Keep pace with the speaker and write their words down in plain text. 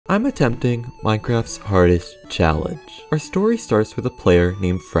I'm attempting Minecraft's hardest challenge. Our story starts with a player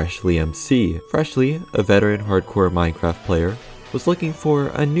named Freshly MC. Freshly, a veteran hardcore Minecraft player, was looking for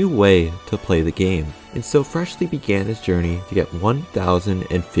a new way to play the game, and so Freshly began his journey to get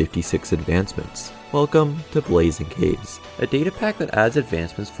 1,056 advancements. Welcome to Blazing Caves, a data pack that adds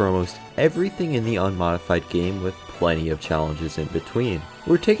advancements for almost everything in the unmodified game with plenty of challenges in between. It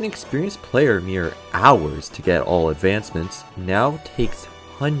would take an experienced player mere hours to get all advancements, now takes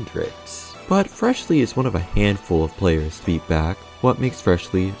hundreds. But Freshly is one of a handful of players to beat back what makes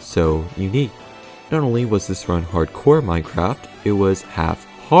Freshly so unique. Not only was this run hardcore Minecraft, it was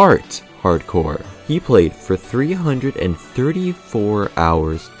half-heart hardcore. He played for 334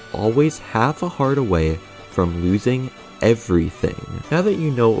 hours, always half a heart away from losing everything. Now that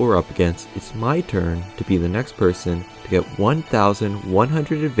you know what we're up against, it's my turn to be the next person to get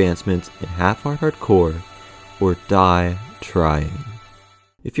 1,100 advancements in half-heart hardcore, or die trying.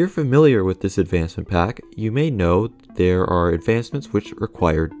 If you're familiar with this advancement pack, you may know there are advancements which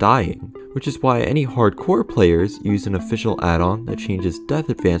require dying, which is why any hardcore players use an official add-on that changes death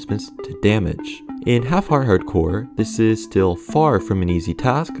advancements to damage. In half-heart hardcore, this is still far from an easy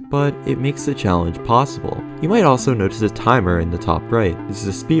task, but it makes the challenge possible. You might also notice a timer in the top right. This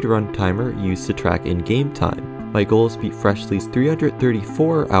is a speedrun timer used to track in-game time. My goal is to beat Freshly's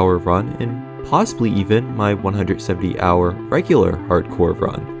 334-hour run and possibly even my 170-hour regular hardcore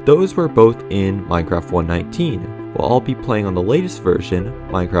run. Those were both in Minecraft 1.19, while I'll be playing on the latest version,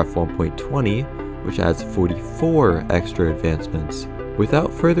 Minecraft 1.20, which adds 44 extra advancements.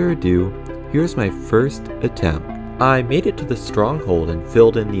 Without further ado, here's my first attempt. I made it to the stronghold and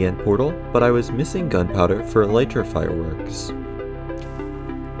filled in the end portal, but I was missing gunpowder for elytra fireworks.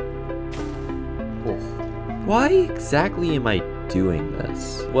 Why exactly am I doing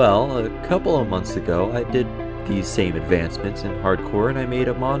this? Well, a couple of months ago I did these same advancements in hardcore and I made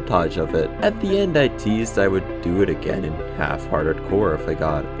a montage of it. At the end I teased I would do it again in half-heart hardcore if I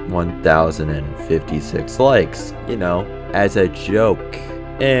got 1,056 likes, you know, as a joke.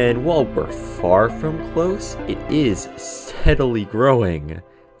 And while we're far from close, it is steadily growing.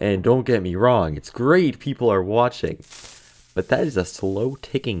 And don't get me wrong, it's great people are watching, but that is a slow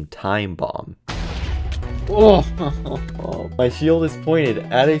ticking time bomb. Oh, my shield is pointed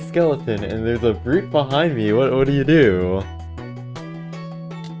at a skeleton and there's a brute behind me. What do you do?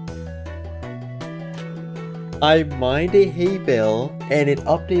 I mined a hay bale and it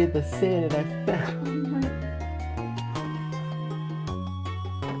updated the sand and I found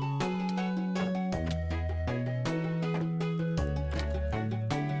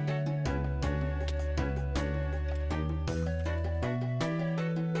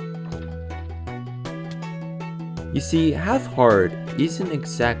You see, half-hard isn't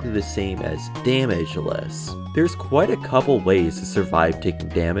exactly the same as damageless. There's quite a couple ways to survive taking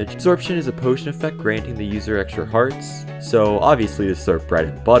damage. Absorption is a potion effect granting the user extra hearts, so obviously this is our bread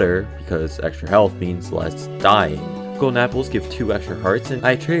and butter, because extra health means less dying. Golden apples give 2 extra hearts, and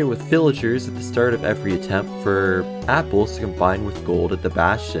I traded with villagers at the start of every attempt for apples to combine with gold at the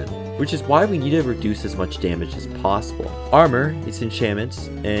bastion, which is why we need to reduce as much damage as possible. Armor, its enchantments,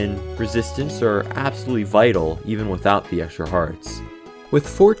 and resistance are absolutely vital even without the extra hearts. With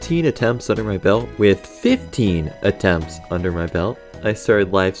 14 attempts under my belt, with 15 attempts under my belt, I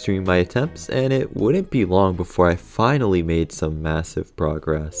started live streaming my attempts, and it wouldn't be long before I finally made some massive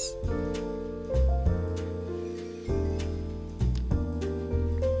progress.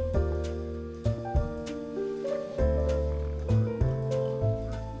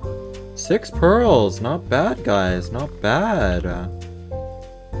 Six pearls, not bad guys, not bad.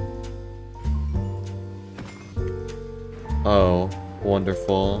 Oh,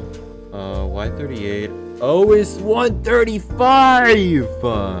 wonderful. Why 38? Oh, it's 135!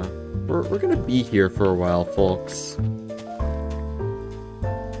 We're gonna be here for a while, folks.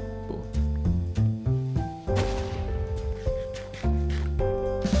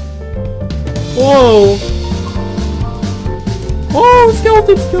 Whoa! Oh,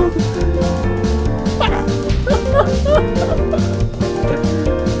 skeleton, skeleton!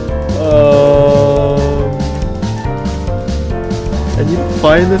 I need to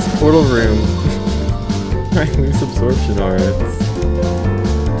find this portal room. I lose absorption arts.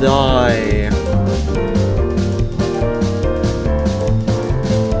 Die.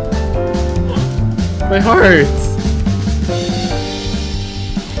 My hearts!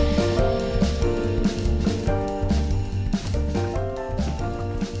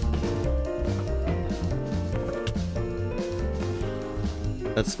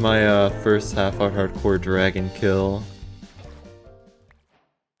 That's my first half-heart hardcore dragon kill.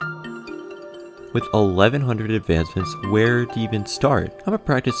 With 1100 advancements, where to even start? I'm a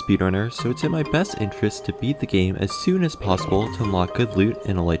practiced speedrunner, so it's in my best interest to beat the game as soon as possible to unlock good loot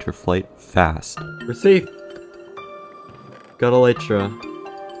and elytra flight fast. We're safe! Got elytra.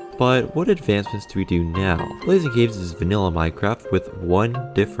 But what advancements do we do now? Blazing Caves is vanilla Minecraft with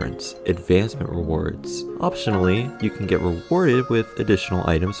one difference: advancement rewards. Optionally, you can get rewarded with additional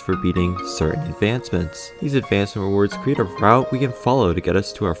items for beating certain advancements. These advancement rewards create a route we can follow to get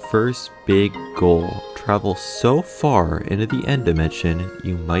us to our first big goal. Travel so far into the end dimension,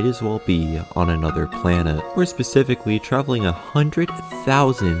 you might as well be on another planet. More specifically, traveling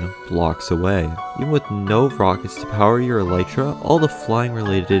 100,000 blocks away. Even with no rockets to power your elytra, all the flying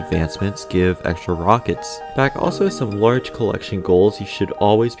related advancements give extra rockets. Back also has some large collection goals you should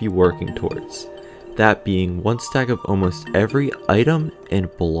always be working towards. That being one stack of almost every item and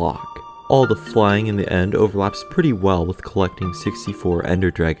block. All the flying in the end overlaps pretty well with collecting 64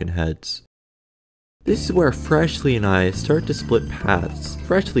 Ender Dragon heads. This is where Freshly and I start to split paths.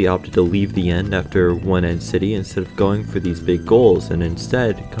 Freshly opted to leave the end after one end city instead of going for these big goals, and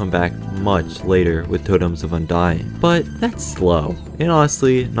instead come back much later with Totems of Undying. But that's slow, and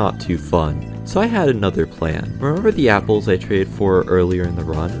honestly not too fun. So I had another plan. Remember the apples I traded for earlier in the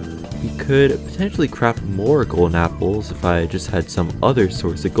run? We could potentially craft more golden apples if I just had some other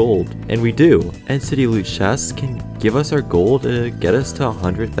source of gold. And we do. End city loot chests can give us our gold to get us to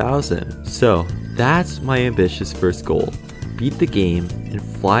 100,000. So that's my ambitious first goal. Beat the game and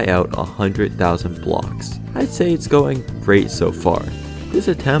fly out 100,000 blocks. I'd say it's going great so far. This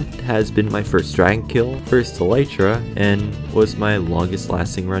attempt has been my first dragon kill, first elytra, and was my longest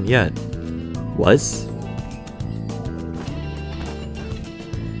lasting run yet. Was?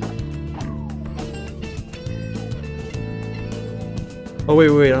 Oh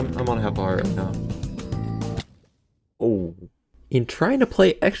wait, I'm on half a heart right now. Oh. In trying to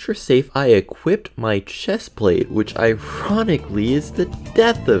play extra safe, I equipped my chestplate, which ironically is the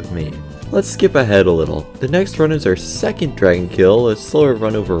death of me. Let's skip ahead a little. The next run is our second dragon kill, a slower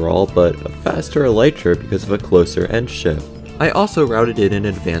run overall, but a faster elytra because of a closer end ship. I also routed in an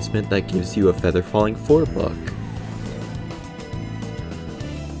advancement that gives you a feather falling 4 book.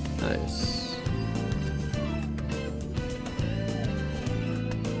 Nice.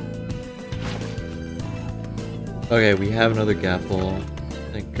 Okay, we have another gapple.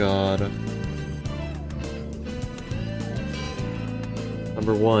 Thank God.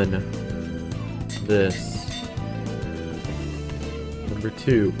 Number 1. This. Number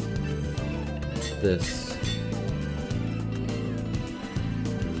 2. This.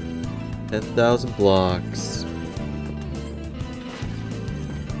 10,000 blocks.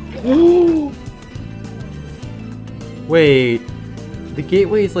 Wait. The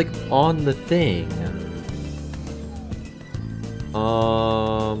gateway is like on the thing.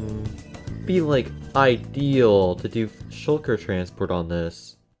 Be like ideal to do shulker transport on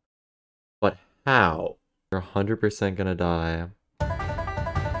this. But how? You're 100% gonna die. I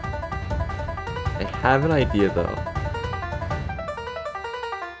have an idea though.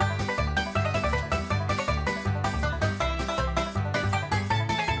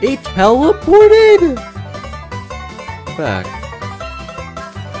 It teleported! Back.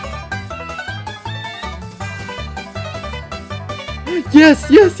 Yes!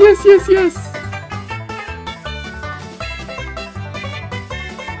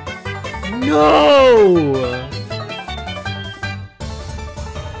 No!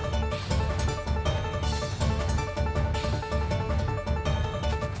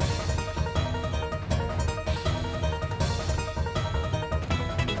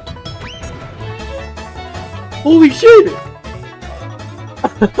 Holy shit!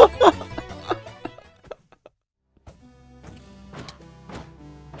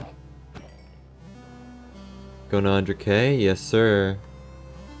 Going to 100k? Yes, sir.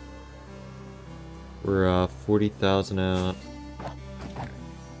 We're 40,000 out.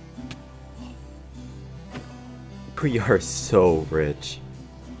 We are so rich.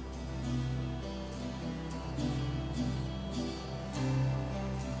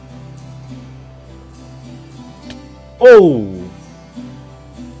 Oh!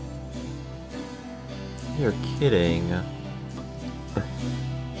 You're kidding.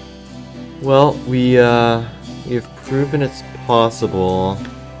 Well, we've proven it's possible.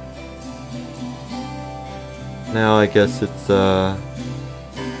 Now I guess it's a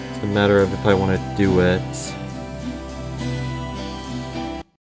matter of if I want to do it.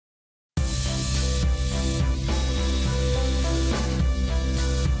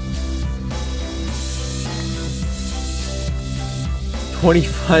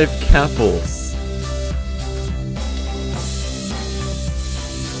 $25 capels.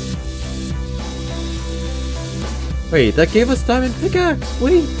 Wait, that gave us diamond pickaxe.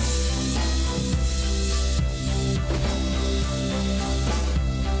 Wait.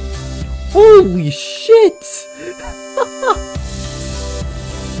 Holy shit!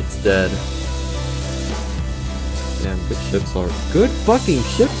 It's dead. Damn, good ships are good fucking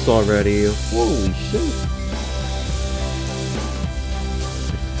ships already. Holy shit.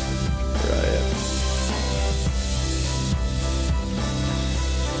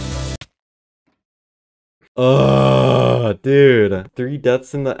 Dude. 3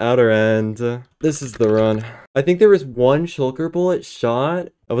 deaths in the outer end. This is the run. I think there was 1 shulker bullet shot.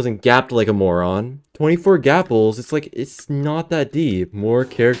 I wasn't gapped like a moron. 24 gapples. It's like, it's not that deep. More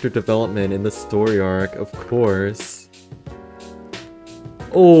character development in the story arc, of course.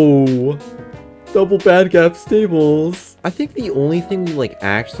 Oh. Double bad gap stables. I think the only thing we like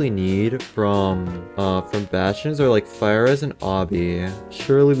actually need from Bastions are like Fire Res and Obby.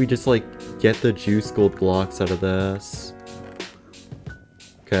 Surely we just like get the juice gold blocks out of this.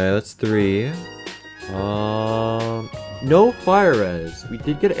 Okay, that's 3. No Fire Res. We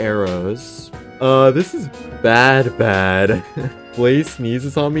did get arrows. This is bad. Blaze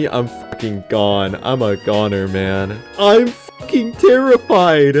sneezes on me, I'm fucking gone. I'm a goner, man. I'm fucking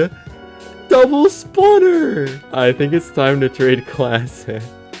terrified. Double spawner! I think it's time to trade classic.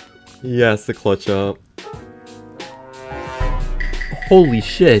 Yes, the clutch up. Holy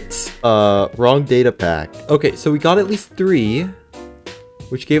shit. Wrong data pack. Okay, so we got at least 3,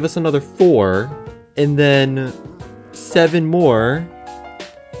 which gave us another 4, and then 7 more.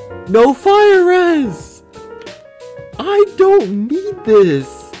 No fire res! I don't need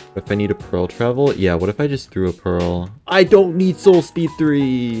this! If I need a pearl travel? Yeah, what if I just threw a pearl? I don't need soul speed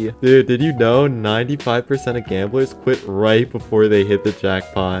 3! Dude, did you know 95% of gamblers quit right before they hit the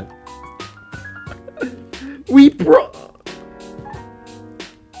jackpot?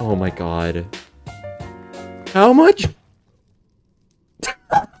 Oh my god. How much?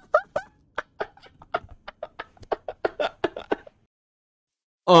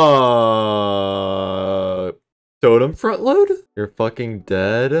 Totem front load? You're fucking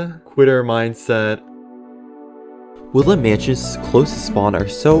dead? Quitter mindset. Woodland Mansion's closest spawn are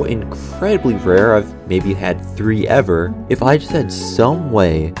so incredibly rare I've maybe had 3 ever. If I just had some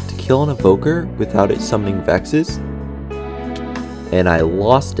way to kill an evoker without it summoning Vexes, and I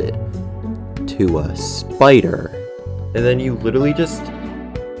lost it to a spider, and then you literally just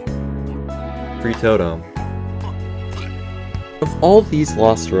free totem. Of all these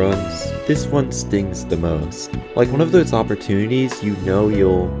lost runs, this one stings the most. Like one of those opportunities you know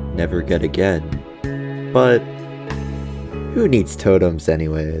you'll never get again. But who needs totems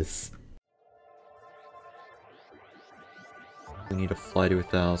anyways? We need to fly to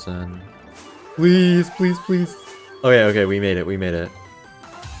 1,000. Please, please, please. Okay, we made it.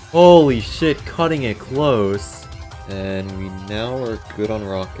 Holy shit, cutting it close. And we now are good on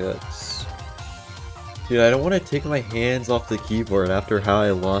rockets. Dude, I don't want to take my hands off the keyboard after how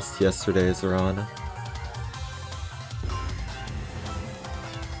I lost yesterday's run.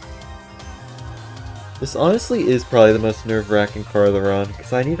 This honestly is probably the most nerve-wracking part of the run,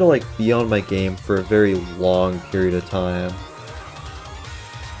 because I need to like be on my game for a very long period of time.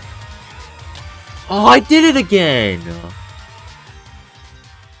 Oh, I did it again!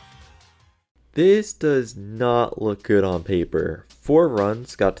 This does not look good on paper. 4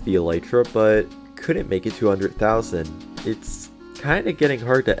 runs got to the Elytra, but couldn't make it to 100,000. It's kind of getting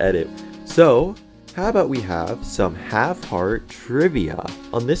hard to edit. So, how about we have some half-heart trivia?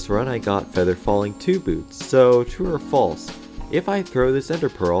 On this run, I got Feather Falling 2 boots, so true or false? If I throw this Ender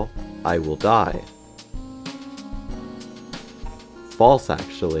Pearl, I will die. False,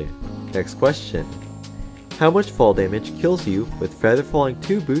 actually. Next question. How much fall damage kills you with Feather Falling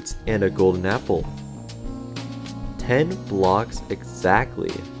 2 boots and a golden apple? 10 blocks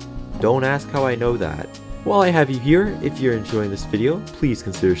exactly. Don't ask how I know that. While I have you here, if you're enjoying this video, please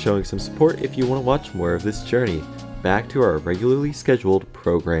consider showing some support if you want to watch more of this journey. Back to our regularly scheduled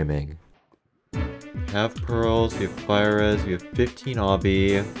programming. We have pearls, we have fire res, we have 15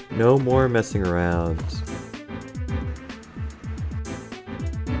 obby. No more messing around.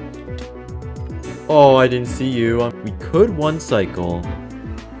 Oh, I didn't see you. We could one cycle.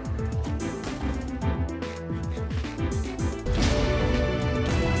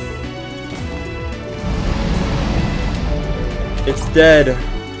 It's dead.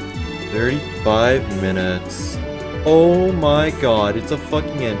 35 minutes. Oh my god, it's a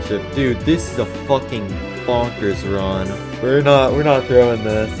fucking end chip. Dude, this is a fucking bonkers run. We're not throwing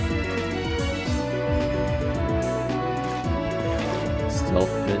this.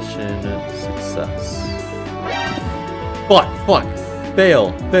 Stealth mission success. Fuck. Fail.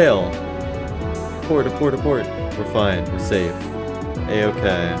 Abort. We're fine. We're safe.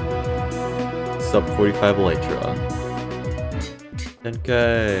 A-okay. Sub 45 Elytra. 10k.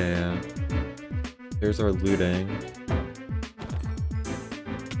 There's our looting.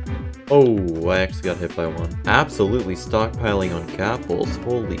 Oh, I actually got hit by one. Absolutely stockpiling on capitals.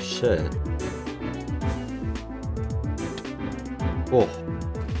 Holy shit. Oh.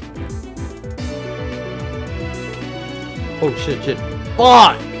 Oh shit, shit.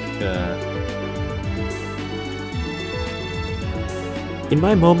 Fuck! In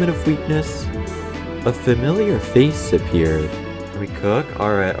my moment of weakness, a familiar face appeared. Can we cook?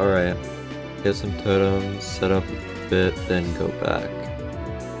 Alright, alright. Get some totems, set up a bit, then go back.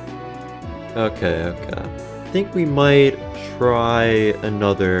 Okay, okay. I think we might try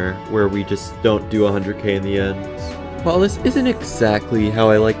another where we just don't do 100k in the end. While this isn't exactly how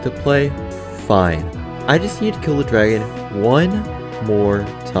I like to play, fine. I just need to kill the dragon one more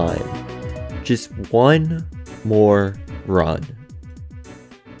time. Just one more run.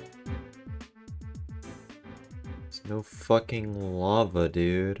 There's no fucking lava,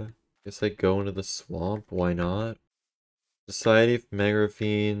 dude. Guess I go into the swamp, why not? Society of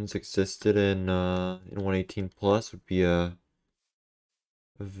Megaphines existed in 118 plus would be a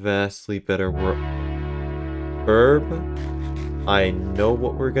vastly better world. Herb, I know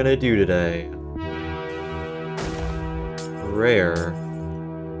what we're gonna do today. Rare.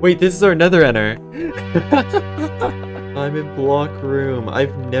 Wait, this is our nether enter. I'm in block room.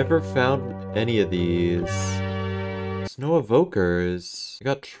 I've never found any of these. There's no evokers. I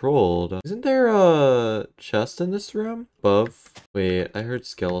got trolled. Isn't there a chest in this room? Above? Wait, I heard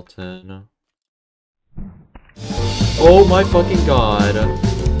skeleton. Oh my fucking god.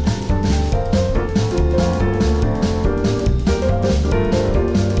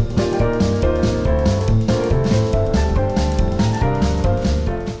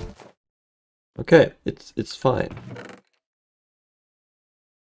 Okay, it's fine.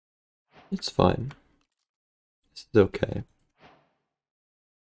 It's fine. This is okay.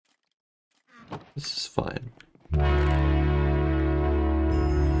 This is fine.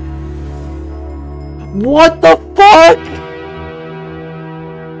 What the fuck?!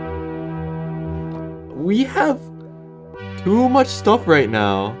 We have too much stuff right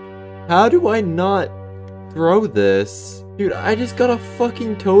now. How do I not throw this? Dude, I just got a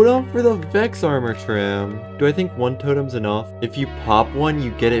fucking totem for the Vex armor trim. Do I think one totem's enough? If you pop one,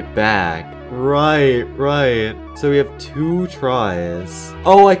 you get it back. Right, right. So we have 2 tries.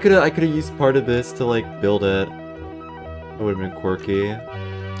 Oh, I could have used part of this to like build it. It would have been quirky.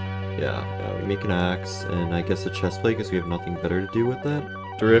 Yeah, we make an axe and I guess a chestplate because we have nothing better to do with it.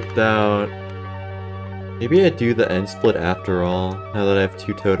 Dripped out. Maybe I do the end split after all, now that I have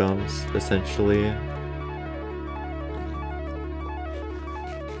 2 totems, essentially.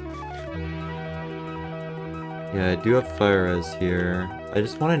 Yeah, I do have fire res here. I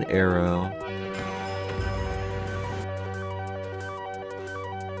just want an arrow.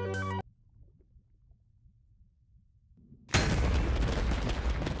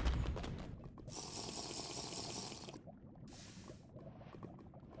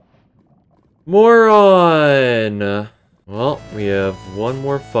 Moron! Well, we have one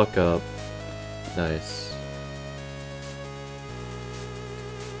more fuck up. Nice.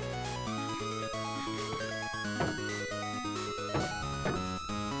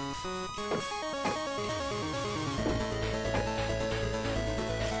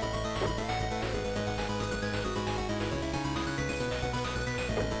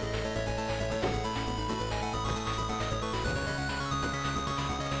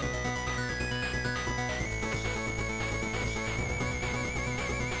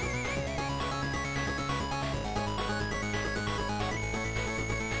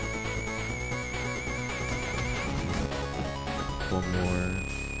 One more.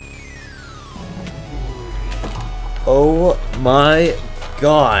 Oh my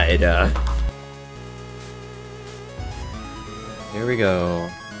god. Here we go.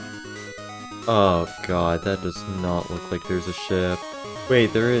 Oh god, that does not look like there's a ship.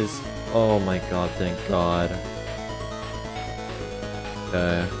 Wait, there is. Oh my god, thank god.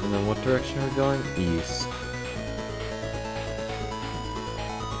 Okay, and then what direction are we going? East.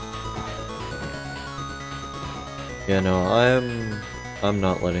 Yeah, no, I'm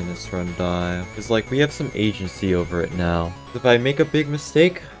not letting this run die. Cause like, we have some agency over it now. If I make a big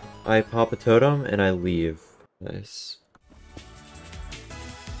mistake, I pop a totem and I leave. Nice.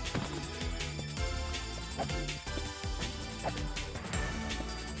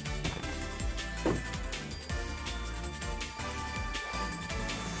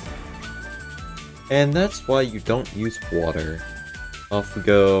 And that's why you don't use water. Off we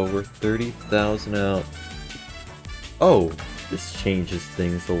go, we're 30,000 out. Oh, this changes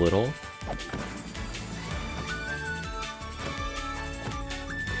things a little.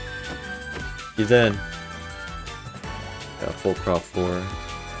 He's in. Got full prop 4.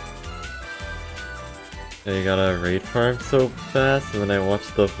 And you gotta raid farm so fast, and then I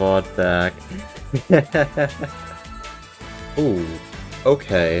watched the VOD back. Ooh,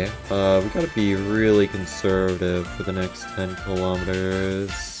 okay. We gotta be really conservative for the next 10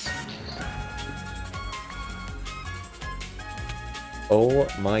 kilometers. Oh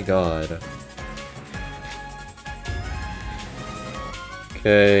my god.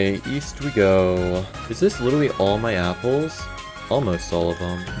 Okay, east we go. Is this literally all my apples? Almost all of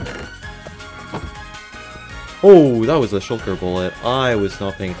them. Oh, that was a shulker bullet. I was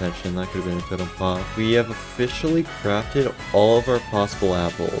not paying attention. That could have been a totem pop. We have officially crafted all of our possible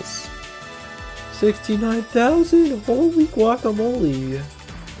apples. 69,000! Holy guacamole! You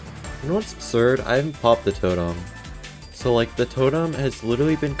know what's absurd? I haven't popped the totem. So, like, the totem has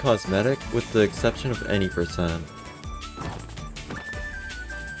literally been cosmetic with the exception of any percent.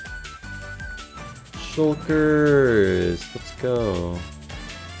 Shulkers! Let's go.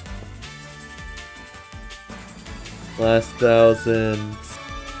 Last 1,000.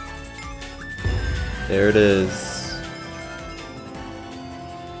 There it is.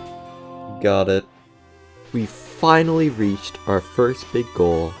 Got it. We finally reached our first big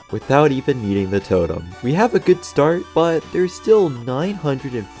goal without even needing the totem. We have a good start, but there's still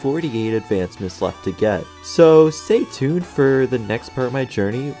 948 advancements left to get. So stay tuned for the next part of my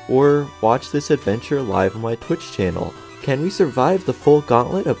journey, or watch this adventure live on my Twitch channel. Can we survive the full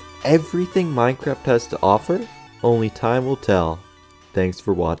gauntlet of everything Minecraft has to offer? Only time will tell. Thanks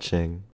for watching.